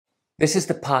This is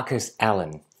the Parkhurst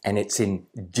Allen, and it's in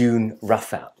Dune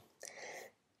Roughout.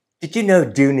 Did you know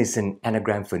Dune is an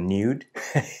anagram for nude?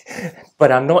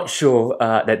 But I'm not sure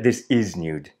that this is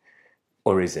nude.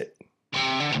 Or is it?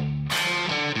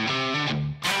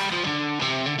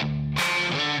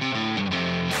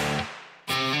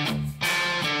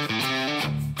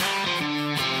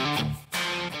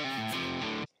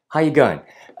 How you going?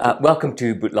 Welcome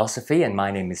to Bootlosophy, and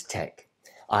my name is Tech.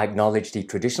 I acknowledge the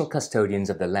traditional custodians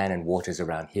of the land and waters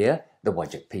around here, the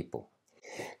Whadjuk people.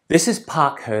 This is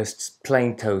Parkhurst's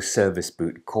plain-toe service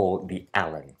boot called the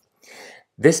Allen.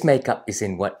 This makeup is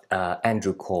in what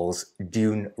Andrew calls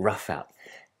Dune Roughout,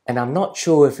 and I'm not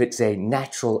sure if it's a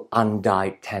natural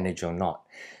undyed tannage or not,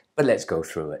 but let's go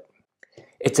through it.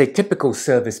 It's a typical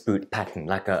service boot pattern,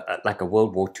 like a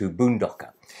World War II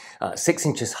Boondocker. 6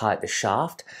 inches high at the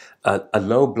shaft, a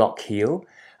low block heel,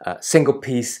 single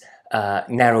piece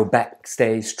narrow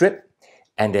backstay strip,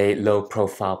 and a low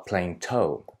profile plain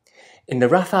toe. In the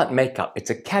Roughout makeup, it's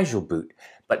a casual boot,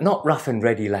 but not rough and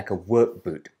ready like a work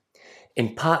boot.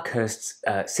 In Parkhurst's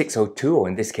 602, or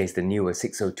in this case the newer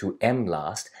 602M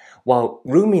last, while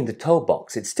roomy in the toe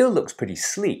box, it still looks pretty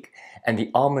sleek, and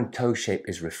the almond toe shape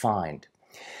is refined.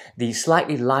 The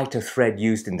slightly lighter thread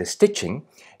used in the stitching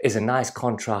is a nice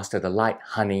contrast to the light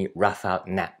honey Roughout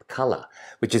nap colour,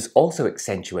 which is also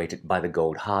accentuated by the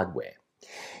gold hardware.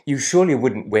 You surely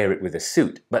wouldn't wear it with a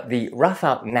suit, but the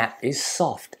Roughout nap is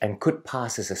soft and could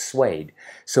pass as a suede,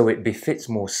 so it befits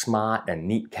more smart and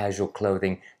neat casual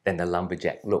clothing than the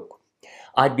lumberjack look.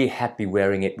 I'd be happy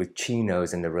wearing it with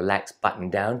chinos and the relaxed button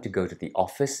down to go to the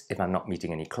office if I'm not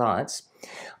meeting any clients.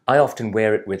 I often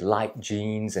wear it with light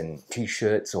jeans and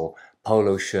t-shirts or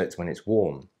polo shirts when it's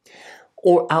warm.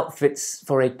 Or outfits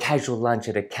for a casual lunch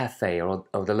at a cafe or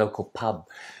the local pub,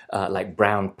 like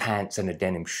brown pants and a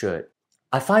denim shirt.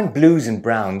 I find blues and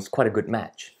browns quite a good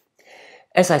match.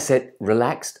 As I said,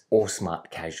 relaxed or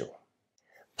smart casual.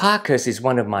 Parkhurst is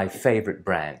one of my favourite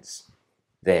brands.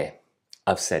 There,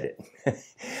 I've said it.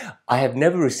 I have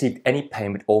never received any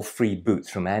payment or free boots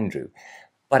from Andrew,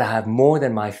 but I have more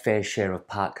than my fair share of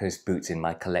Parkhurst boots in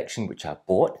my collection which I've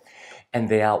bought, and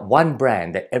they are one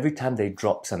brand that every time they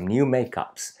drop some new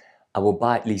makeups, I will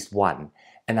buy at least one,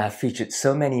 and I've featured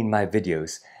so many in my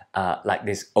videos, like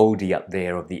this oldie up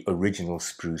there of the original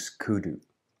spruce kudu.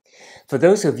 For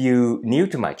those of you new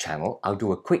to my channel, I'll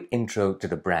do a quick intro to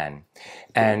the brand.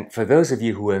 And for those of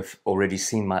you who have already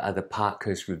seen my other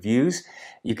Parkhurst reviews,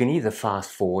 you can either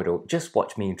fast forward or just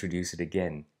watch me introduce it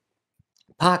again.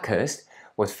 Parkhurst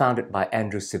was founded by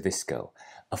Andrew Savisco,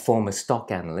 a former stock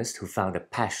analyst who found a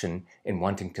passion in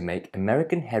wanting to make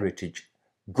American heritage,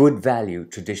 good value,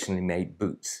 traditionally made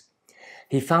boots.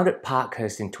 He founded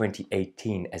Parkhurst in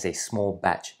 2018 as a small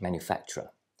batch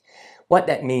manufacturer. What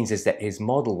that means is that his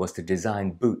model was to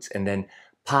design boots and then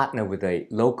partner with a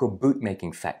local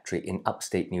boot-making factory in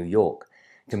upstate New York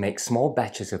to make small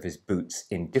batches of his boots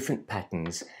in different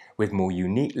patterns with more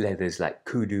unique leathers like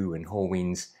kudu and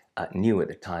Horween's, new at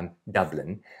the time,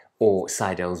 Dublin, or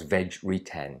Seidel's Veg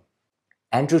Retan.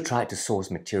 Andrew tried to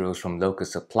source materials from local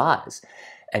suppliers,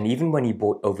 and even when he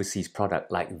bought overseas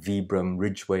product like Vibram,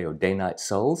 Ridgeway or Day-Night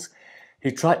soles,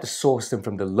 he tried to source them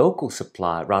from the local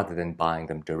supplier rather than buying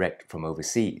them direct from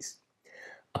overseas.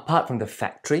 Apart from the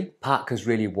factory, Parkhurst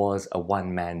really was a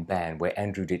one-man band where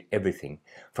Andrew did everything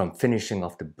from finishing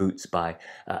off the boots by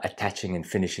attaching and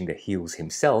finishing the heels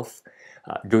himself,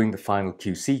 doing the final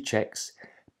QC checks,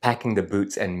 packing the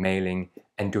boots and mailing,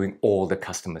 and doing all the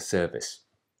customer service.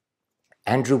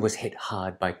 Andrew was hit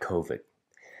hard by COVID.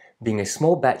 Being a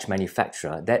small batch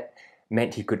manufacturer, that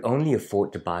meant he could only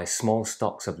afford to buy small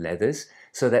stocks of leathers,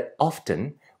 so that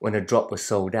often when a drop was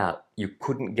sold out, you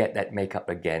couldn't get that makeup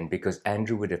again because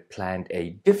Andrew would have planned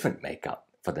a different makeup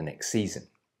for the next season.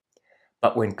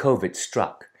 But when COVID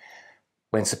struck,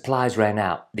 when supplies ran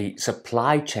out, the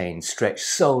supply chain stretched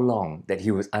so long that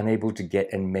he was unable to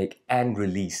get and make and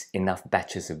release enough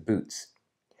batches of boots.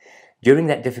 During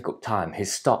that difficult time,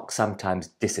 his stock sometimes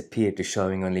disappeared to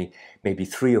showing only maybe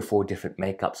 3 or 4 different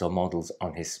makeups or models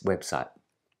on his website.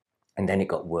 And then it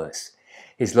got worse.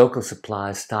 His local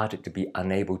suppliers started to be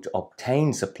unable to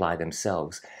obtain supply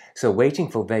themselves, so waiting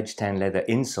for veg tan leather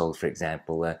insoles, for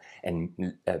example,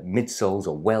 and midsoles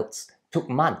or welts took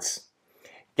months.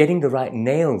 Getting the right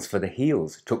nails for the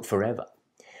heels took forever.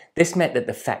 This meant that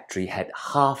the factory had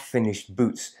half-finished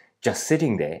boots just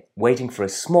sitting there, waiting for a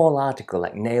small article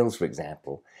like nails, for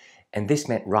example, and this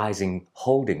meant rising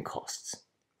holding costs.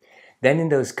 Then in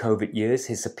those COVID years,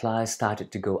 his suppliers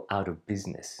started to go out of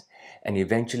business, and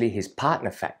eventually his partner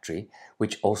factory,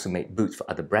 which also made boots for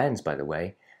other brands, by the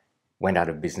way, went out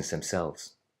of business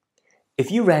themselves. If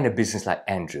you ran a business like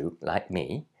Andrew, like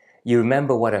me, you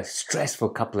remember what a stressful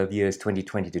couple of years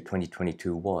 2020 to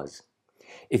 2022 was.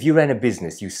 If you ran a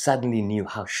business, you suddenly knew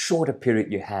how short a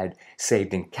period you had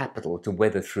saved in capital to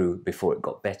weather through before it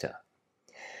got better.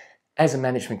 As a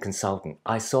management consultant,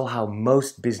 I saw how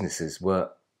most businesses were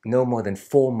no more than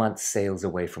 4 months sales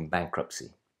away from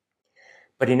bankruptcy.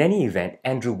 But in any event,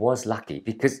 Andrew was lucky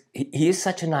because he is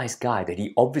such a nice guy that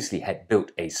he obviously had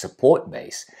built a support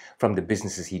base from the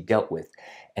businesses he dealt with,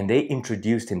 and they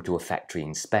introduced him to a factory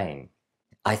in Spain.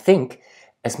 I think,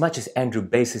 as much as Andrew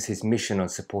bases his mission on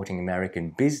supporting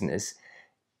American business,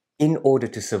 in order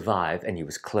to survive, and he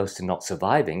was close to not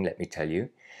surviving, let me tell you,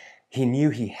 he knew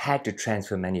he had to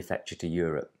transfer manufacture to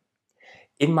Europe.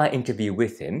 In my interview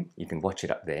with him, you can watch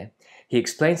it up there, he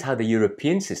explains how the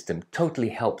European system totally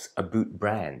helps a boot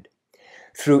brand.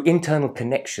 Through internal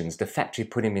connections, the factory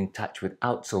put him in touch with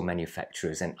outsole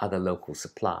manufacturers and other local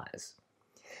suppliers.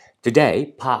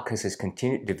 Today, Parkhurst has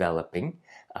continued developing.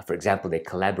 For example, they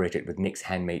collaborated with Nick's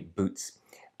Handmade Boots,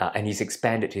 and he's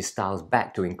expanded his styles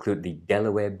back to include the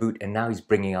Delaware boot, and now he's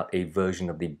bringing out a version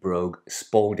of the Brogue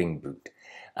Spalding boot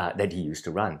that he used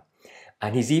to run.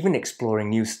 And he's even exploring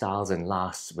new styles and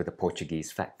lasts with a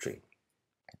Portuguese factory.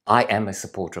 I am a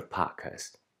supporter of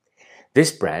Parkhurst.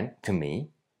 This brand, to me,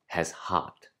 has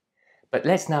heart. But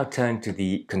let's now turn to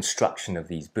the construction of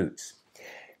these boots.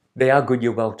 They are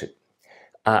Goodyear welted.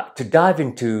 To dive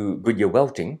into Goodyear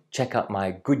welting, check out my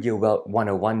Goodyear Welt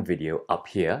 101 video up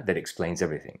here that explains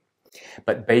everything.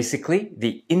 But basically,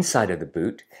 the inside of the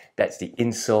boot, that's the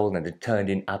insole and the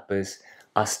turned-in uppers,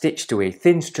 are stitched to a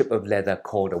thin strip of leather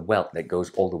called a welt that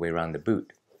goes all the way around the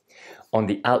boot. On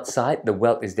the outside, the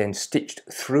welt is then stitched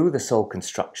through the sole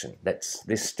construction. That's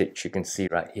this stitch you can see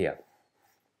right here.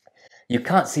 You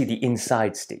can't see the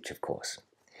inside stitch, of course.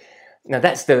 Now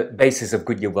that's the basis of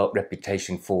Goodyear welt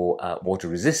reputation for water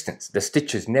resistance. The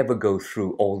stitches never go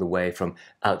through all the way from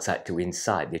outside to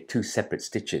inside. They're two separate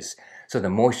stitches, so the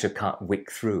moisture can't wick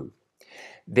through.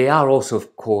 They are also,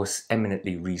 of course,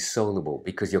 eminently resolable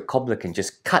because your cobbler can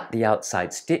just cut the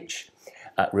outside stitch,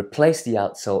 replace the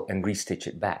outsole and restitch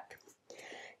it back.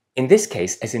 In this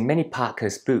case, as in many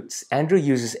Parkhurst boots, Andrew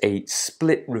uses a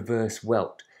split reverse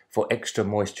welt for extra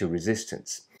moisture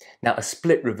resistance. Now, a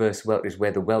split reverse welt is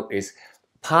where the welt is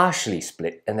partially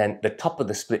split and then the top of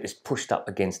the split is pushed up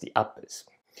against the uppers.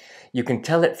 You can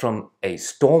tell it from a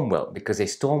storm welt because a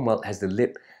storm welt has the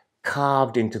lip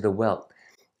carved into the welt.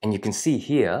 And you can see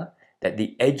here that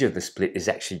the edge of the split is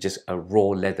actually just a raw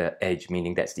leather edge,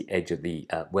 meaning that's the edge of the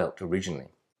welt originally.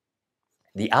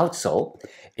 The outsole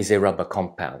is a rubber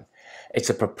compound. It's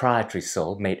a proprietary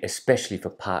sole made especially for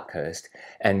Parkhurst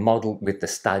and modeled with the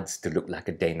studs to look like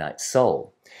a day-night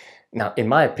sole. Now, in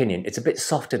my opinion, it's a bit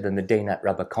softer than the day-night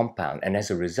rubber compound and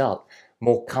as a result,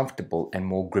 more comfortable and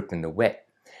more grip in the wet.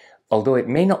 Although it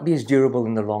may not be as durable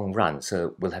in the long run,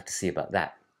 so we'll have to see about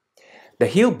that. The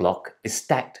heel block is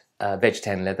stacked veg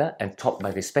tan leather and topped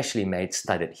by the specially made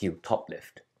studded heel top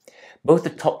lift. Both the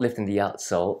top lift and the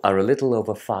outsole are a little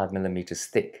over 5 millimeters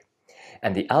thick,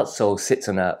 and the outsole sits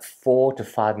on a 4 to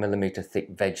 5 millimeter thick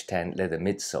veg tan leather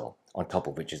midsole, on top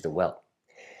of which is the welt.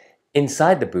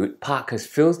 Inside the boot, Parkhurst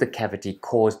fills the cavity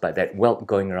caused by that welt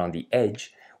going around the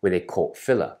edge with a cork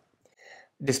filler.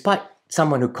 Despite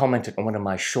someone who commented on one of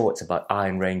my shorts about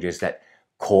Iron Rangers that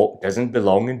cork doesn't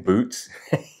belong in boots,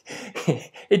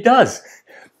 it does,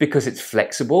 because it's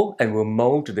flexible and will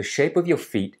mold to the shape of your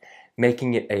feet,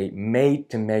 making it a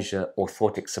made-to-measure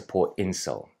orthotic support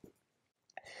insole.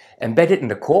 Embedded in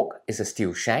the cork is a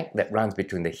steel shank that runs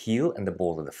between the heel and the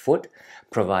ball of the foot,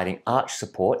 providing arch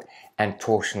support and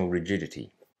torsional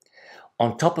rigidity.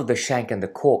 On top of the shank and the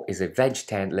cork is a veg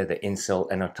tan leather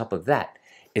insole, and on top of that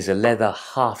is a leather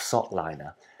half sock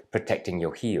liner protecting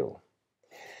your heel.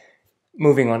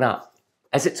 Moving on up,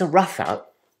 as it's a roughout,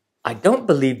 I don't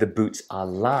believe the boots are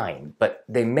lined, but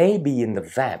they may be in the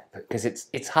vamp because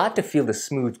it's hard to feel the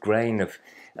smooth grain of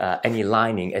any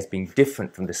lining as being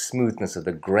different from the smoothness of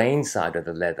the grain side of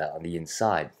the leather on the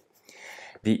inside.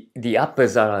 The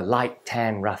uppers are a light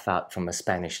tan roughout from a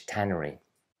Spanish tannery.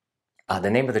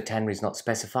 The name of the tannery is not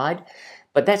specified,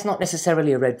 but that's not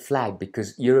necessarily a red flag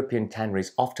because European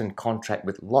tanneries often contract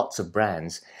with lots of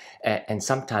brands and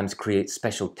sometimes create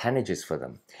special tannages for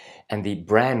them. And the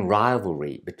brand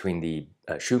rivalry between the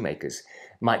shoemakers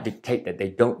might dictate that they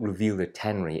don't reveal the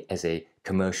tannery as a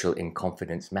commercial in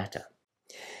confidence matter.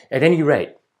 At any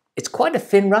rate, it's quite a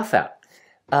thin roughout.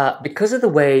 Because of the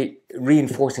way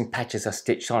reinforcing patches are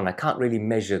stitched on, I can't really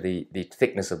measure the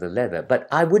thickness of the leather, but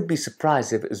I would be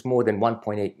surprised if it was more than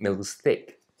 1.8 mils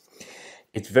thick.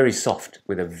 It's very soft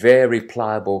with a very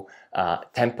pliable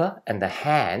temper, and the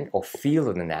hand or feel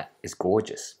of the nap is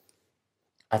gorgeous.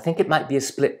 I think it might be a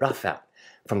split roughout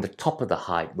from the top of the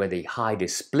hide, where the hide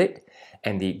is split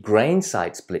and the grain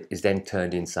side split is then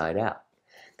turned inside out.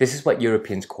 This is what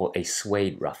Europeans call a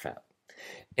suede roughout.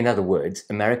 In other words,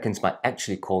 Americans might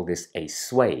actually call this a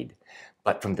suede,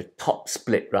 but from the top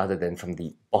split rather than from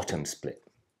the bottom split.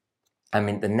 I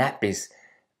mean, the nap is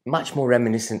much more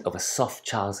reminiscent of a soft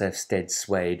Charles F. Stead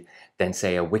suede than,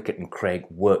 say, a Wickett and Craig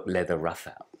work leather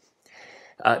roughout.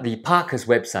 The Parkhurst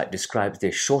website describes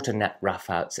their shorter nap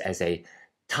roughouts as a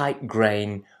tight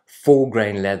grain, full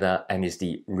grain leather, and is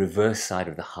the reverse side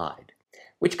of the hide,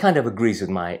 which kind of agrees with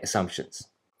my assumptions.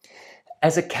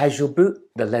 As a casual boot,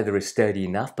 the leather is sturdy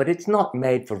enough, but it's not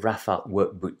made for roughout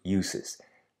work boot uses.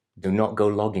 Do not go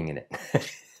logging in it.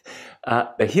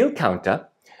 The heel counter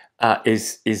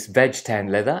is veg tan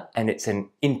leather, and it's an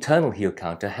internal heel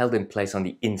counter held in place on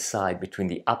the inside between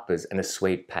the uppers and a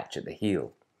suede patch at the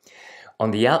heel. On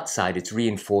the outside, it's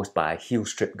reinforced by a heel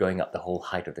strip going up the whole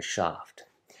height of the shaft.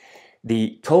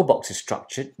 The toe box is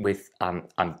structured with, I'm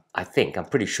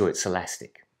pretty sure it's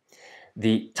elastic.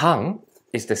 The tongue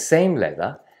is the same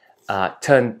leather,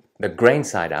 turned the grain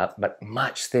side out, but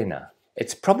much thinner.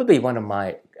 It's probably one of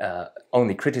my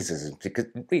only criticisms because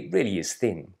it really is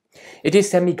thin. It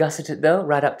is semi-gusseted though,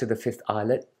 right up to the fifth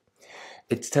eyelet.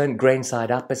 It's turned grain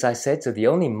side up, as I said, so the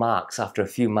only marks after a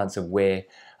few months of wear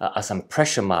are some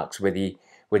pressure marks where the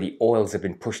oils have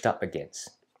been pushed up against.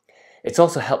 It's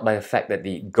also helped by the fact that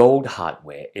the gold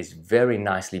hardware is very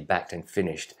nicely backed and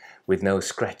finished with no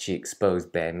scratchy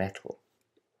exposed bare metal.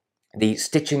 The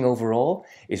stitching overall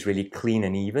is really clean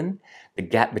and even. The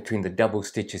gap between the double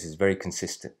stitches is very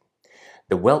consistent.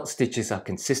 The welt stitches are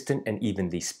consistent and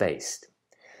evenly spaced.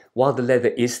 While the leather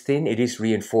is thin, it is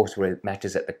reinforced where it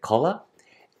matters at the collar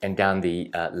and down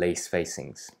the lace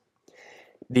facings.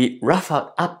 The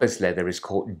roughout uppers leather is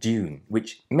called Dune,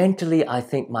 which mentally I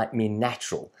think might mean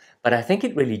natural, but I think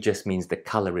it really just means the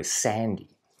color is sandy.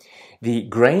 The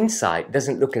grain side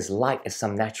doesn't look as light as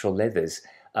some natural leathers,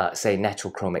 say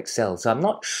Natural Chrome XL, so I'm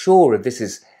not sure if this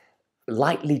is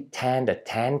lightly tanned a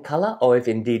tan color or if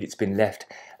indeed it's been left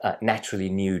naturally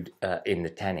nude in the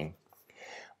tanning.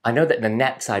 I know that the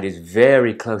nap side is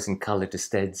very close in color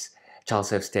to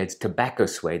Charles F. Stead's tobacco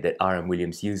suede that R.M.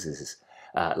 Williams uses,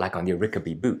 like on the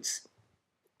Rickaby boots.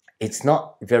 It's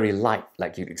not very light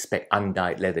like you'd expect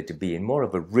undyed leather to be, and more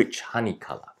of a rich honey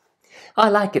color. I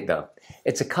like it though.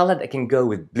 It's a color that can go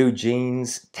with blue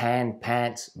jeans, tan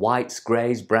pants, whites,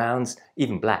 greys, browns,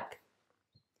 even black.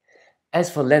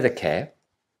 As for Leathercare,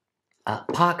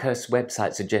 Parkhurst's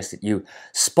website suggests that you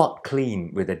spot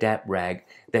clean with a damp rag,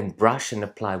 then brush and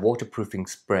apply waterproofing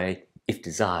spray if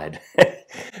desired.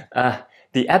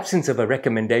 The absence of a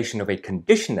recommendation of a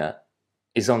conditioner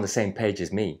is on the same page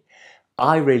as me.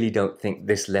 I really don't think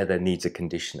this leather needs a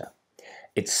conditioner.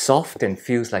 It's soft and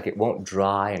feels like it won't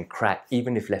dry and crack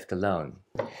even if left alone.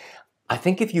 I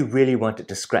think if you really wanted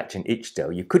to scratch and itch though,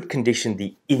 you could condition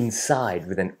the inside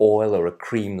with an oil or a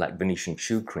cream like Venetian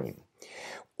shoe cream.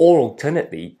 Or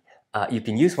alternately, you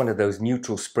can use one of those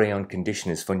neutral spray-on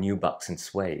conditioners for nubucks and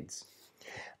suedes.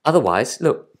 Otherwise,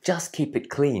 look, just keep it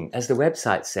clean. As the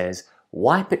website says,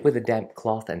 wipe it with a damp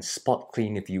cloth and spot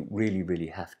clean if you really, really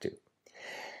have to.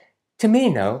 To me,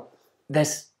 no,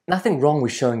 there's nothing wrong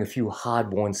with showing a few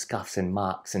hard-worn scuffs and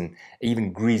marks and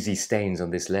even greasy stains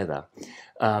on this leather.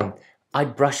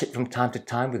 I'd brush it from time to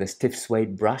time with a stiff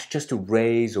suede brush just to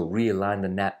raise or realign the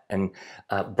nap and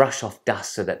brush off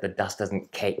dust so that the dust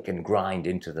doesn't cake and grind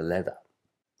into the leather.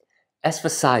 As for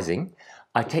sizing,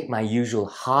 I take my usual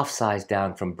half size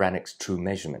down from Brannock's True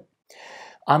Measurement.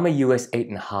 I'm a US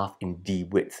 8.5 in D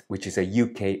width, which is a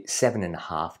UK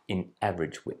 7.5 in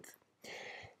average width.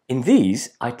 In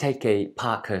these, I take a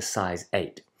Parkhurst size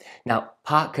 8. Now,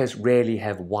 Parkhurst rarely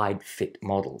have wide fit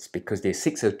models because their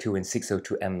 602 and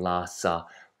 602M lasts are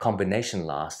combination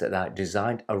lasts that are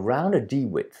designed around a D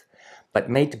width, but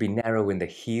made to be narrow in the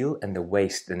heel and the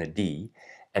waist than a D,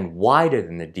 and wider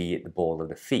than the D at the ball of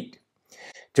the feet.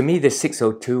 To me, the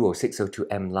 602 or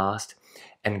 602M last,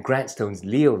 and Grantstone's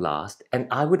Leo last, and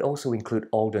I would also include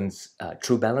Alden's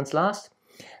True Balance last.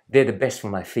 They're the best for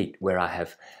my feet, where I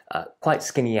have quite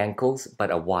skinny ankles, but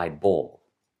a wide ball.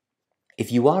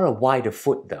 If you are a wider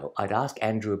foot though, I'd ask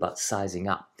Andrew about sizing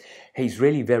up. He's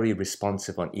really very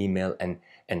responsive on email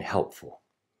and helpful.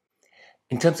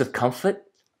 In terms of comfort,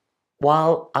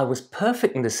 while I was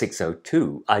perfect in the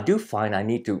 602, I do find I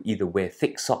need to either wear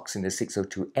thick socks in the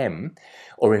 602M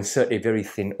or insert a very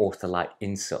thin ortholite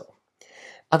insole.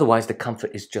 Otherwise, the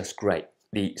comfort is just great.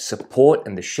 The support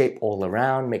and the shape all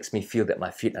around makes me feel that my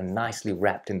feet are nicely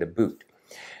wrapped in the boot.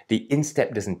 The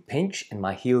instep doesn't pinch and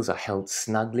my heels are held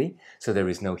snugly, so there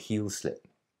is no heel slip.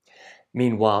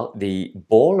 Meanwhile, the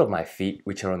ball of my feet,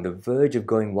 which are on the verge of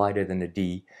going wider than a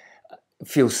D,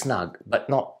 feel snug, but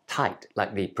not tight,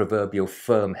 like the proverbial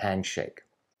firm handshake.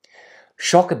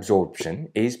 Shock absorption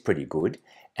is pretty good,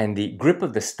 and the grip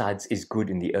of the studs is good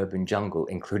in the urban jungle,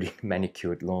 including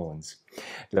manicured lawns.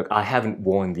 Look, I haven't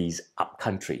worn these up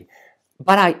country,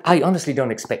 but I honestly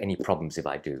don't expect any problems if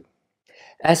I do.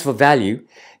 As for value,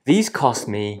 these cost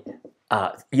me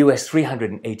US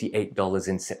 $388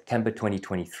 in September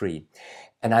 2023,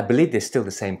 and I believe they're still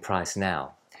the same price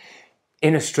now.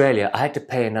 In Australia, I had to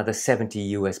pay another 70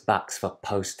 US bucks for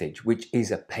postage, which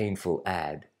is a painful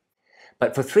ad.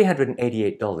 But for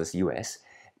 $388 US,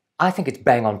 I think it's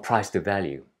bang on price to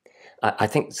value. I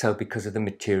think so because of the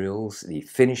materials, the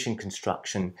finish and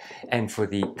construction, and for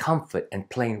the comfort and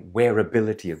plain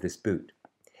wearability of this boot.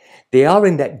 They are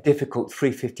in that difficult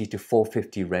 $350 to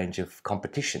 $450 range of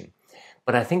competition,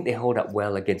 but I think they hold up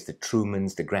well against the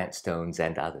Trumans, the Grantstones,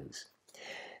 and others.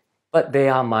 But they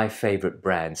are my favorite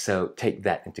brand, so take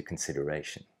that into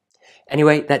consideration.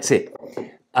 Anyway, that's it.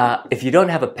 If you don't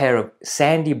have a pair of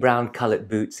sandy brown colored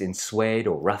boots in suede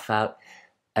or roughout,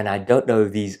 and I don't know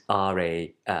if these are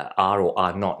or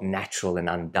are not natural and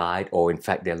undyed, or in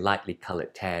fact they're lightly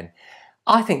colored tan,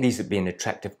 I think these would be an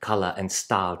attractive color and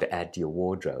style to add to your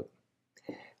wardrobe.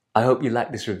 I hope you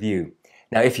liked this review.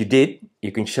 Now, if you did,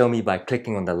 you can show me by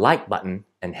clicking on the like button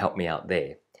and help me out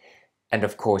there. And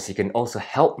of course, you can also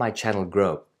help my channel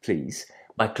grow, please,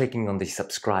 by clicking on the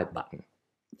subscribe button.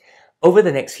 Over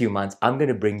the next few months, I'm going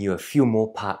to bring you a few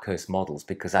more Parkhurst models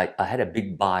because I had a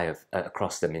big buy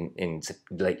across them in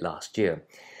late last year.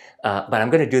 But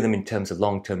I'm going to do them in terms of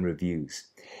long-term reviews.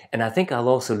 And I think I'll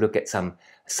also look at some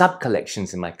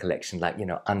sub-collections in my collection, like,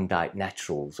 undyed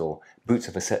naturals or boots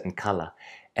of a certain color,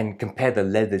 and compare the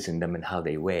leathers in them and how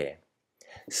they wear.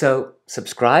 So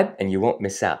subscribe and you won't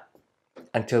miss out.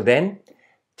 Until then,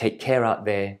 take care out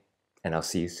there, and I'll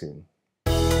see you soon.